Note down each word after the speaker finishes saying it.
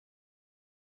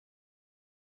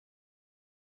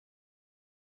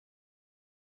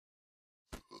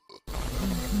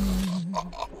I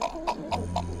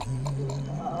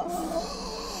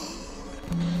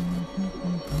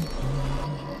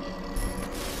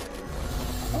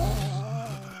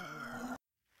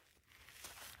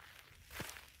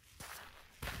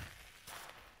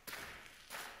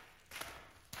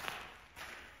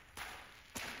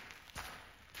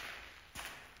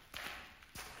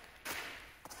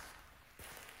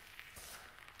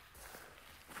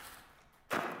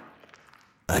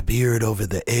peered over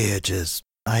the edge as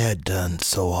I had done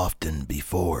so often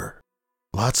before.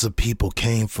 Lots of people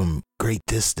came from great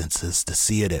distances to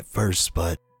see it at first,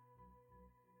 but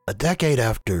a decade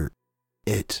after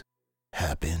it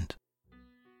happened,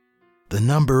 the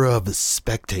number of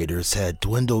spectators had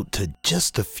dwindled to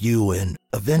just a few and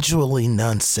eventually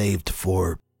none saved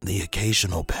for the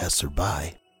occasional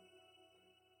passerby.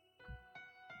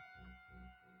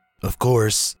 Of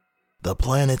course, the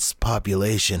planet's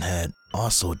population had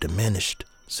also diminished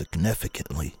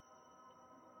significantly.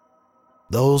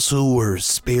 Those who were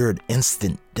spared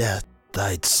instant death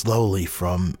died slowly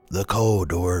from the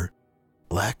cold or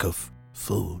lack of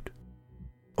food,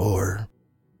 or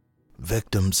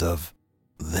victims of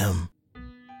them.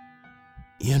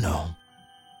 You know,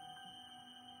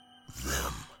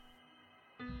 them.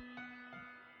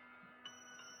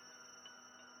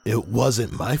 It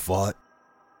wasn't my fault.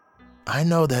 I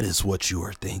know that is what you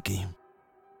are thinking.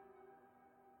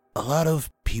 A lot of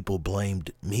people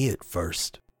blamed me at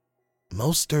first.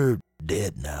 Most are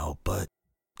dead now, but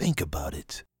think about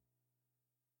it.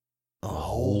 A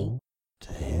hole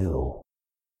to hell.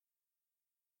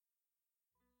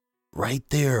 Right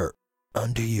there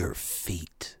under your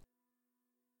feet.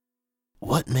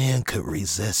 What man could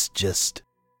resist just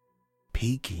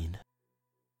peeking?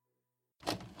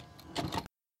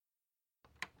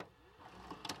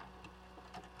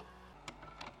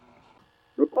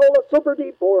 The Kola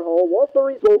Superdeep Borehole was the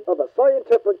result of a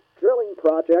scientific drilling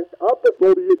project of the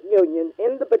Soviet Union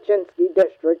in the Bachinsky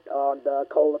district on the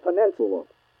Kola Peninsula.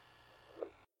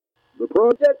 The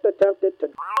project attempted to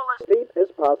drill as deep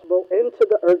as possible into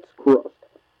the Earth's crust.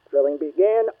 Drilling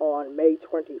began on May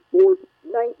 24,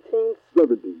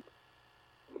 1970.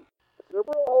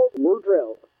 Several holes were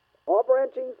drilled, all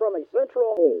branching from a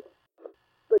central hole.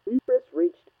 The deepest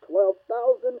reached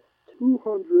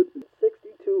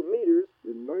 12,262 meters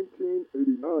in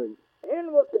 1989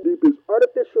 and was the deepest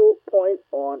artificial point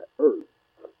on Earth.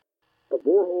 The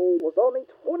borehole was only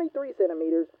 23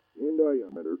 centimeters in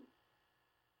diameter.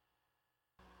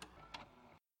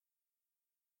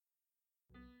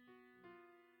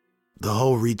 The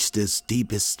hole reached its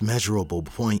deepest measurable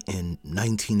point in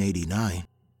 1989.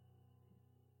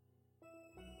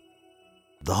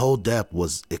 The hole depth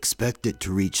was expected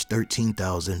to reach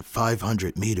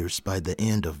 13,500 meters by the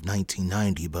end of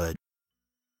 1990, but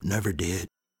never did.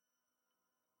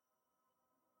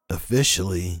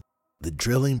 Officially, the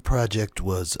drilling project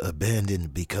was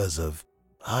abandoned because of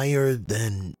higher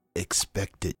than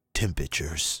expected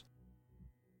temperatures.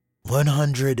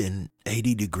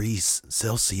 180 degrees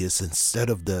Celsius instead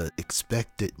of the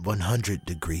expected 100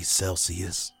 degrees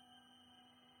Celsius.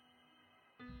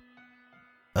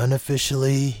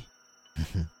 Unofficially,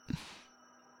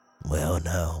 well,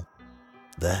 now,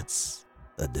 that's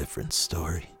a different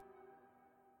story.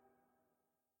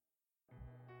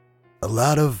 A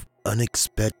lot of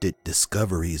unexpected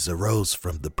discoveries arose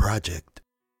from the project.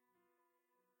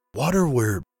 Water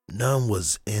where none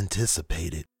was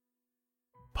anticipated.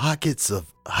 Pockets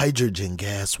of hydrogen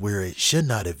gas where it should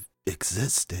not have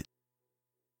existed.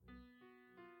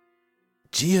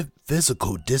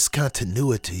 Geophysical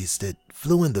discontinuities that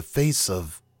flew in the face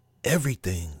of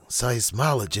everything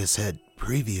seismologists had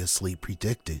previously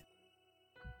predicted.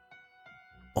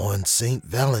 On St.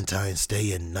 Valentine's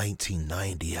Day in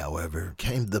 1990, however,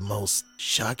 came the most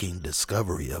shocking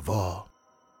discovery of all.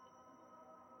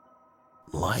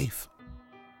 Life.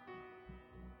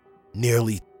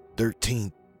 Nearly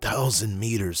 13,000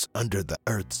 meters under the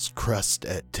Earth's crust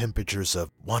at temperatures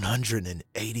of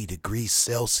 180 degrees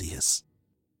Celsius.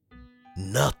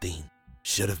 Nothing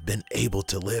should have been able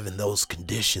to live in those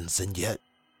conditions, and yet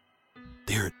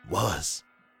there it was.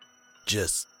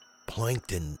 Just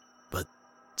plankton, but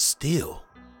still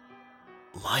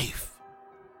life.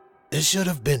 It should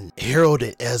have been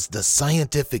heralded as the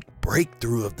scientific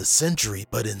breakthrough of the century,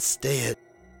 but instead,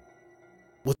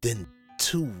 within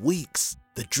 2 weeks,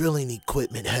 the drilling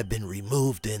equipment had been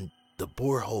removed and the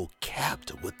borehole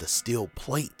capped with a steel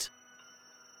plate,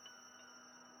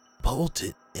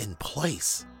 bolted in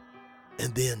place,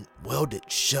 and then welded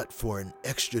shut for an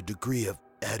extra degree of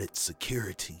added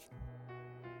security.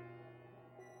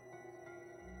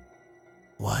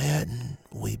 Why hadn't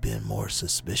we been more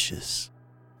suspicious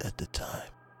at the time?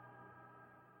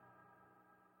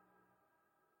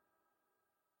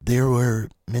 There were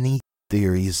many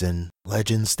theories and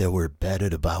legends that were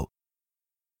batted about.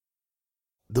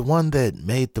 The one that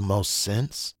made the most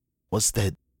sense was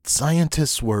that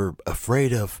scientists were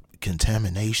afraid of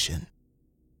contamination.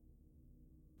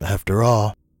 After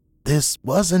all, this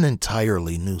was an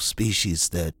entirely new species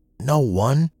that no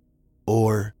one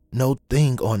or no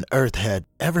thing on Earth had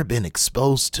ever been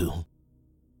exposed to.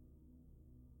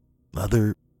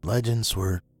 Other legends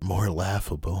were more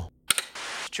laughable.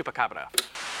 Chupacabra.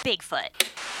 Bigfoot.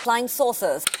 Flying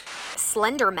saucers.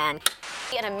 Slender Man.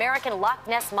 An American Loch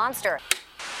Ness Monster.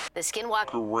 The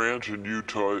Skinwalker Ranch in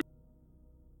Utah.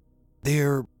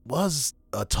 There was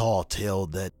a tall tale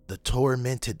that the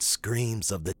tormented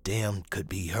screams of the damned could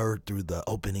be heard through the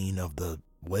opening of the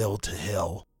well to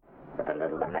hell. With a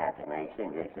little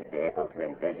imagination, you should be able to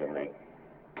envision the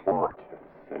torches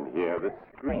and hear the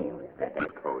screams that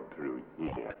echoed through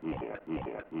here.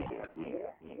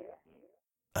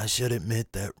 I should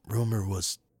admit that rumor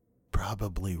was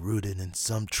probably rooted in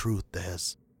some truth,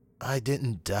 as I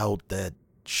didn't doubt that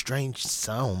strange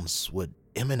sounds would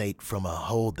emanate from a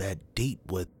hole that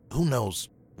deep with who knows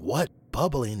what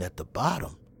bubbling at the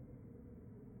bottom.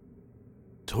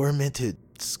 Tormented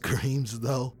screams,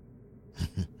 though?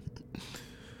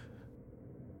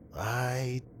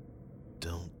 I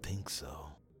don't think so.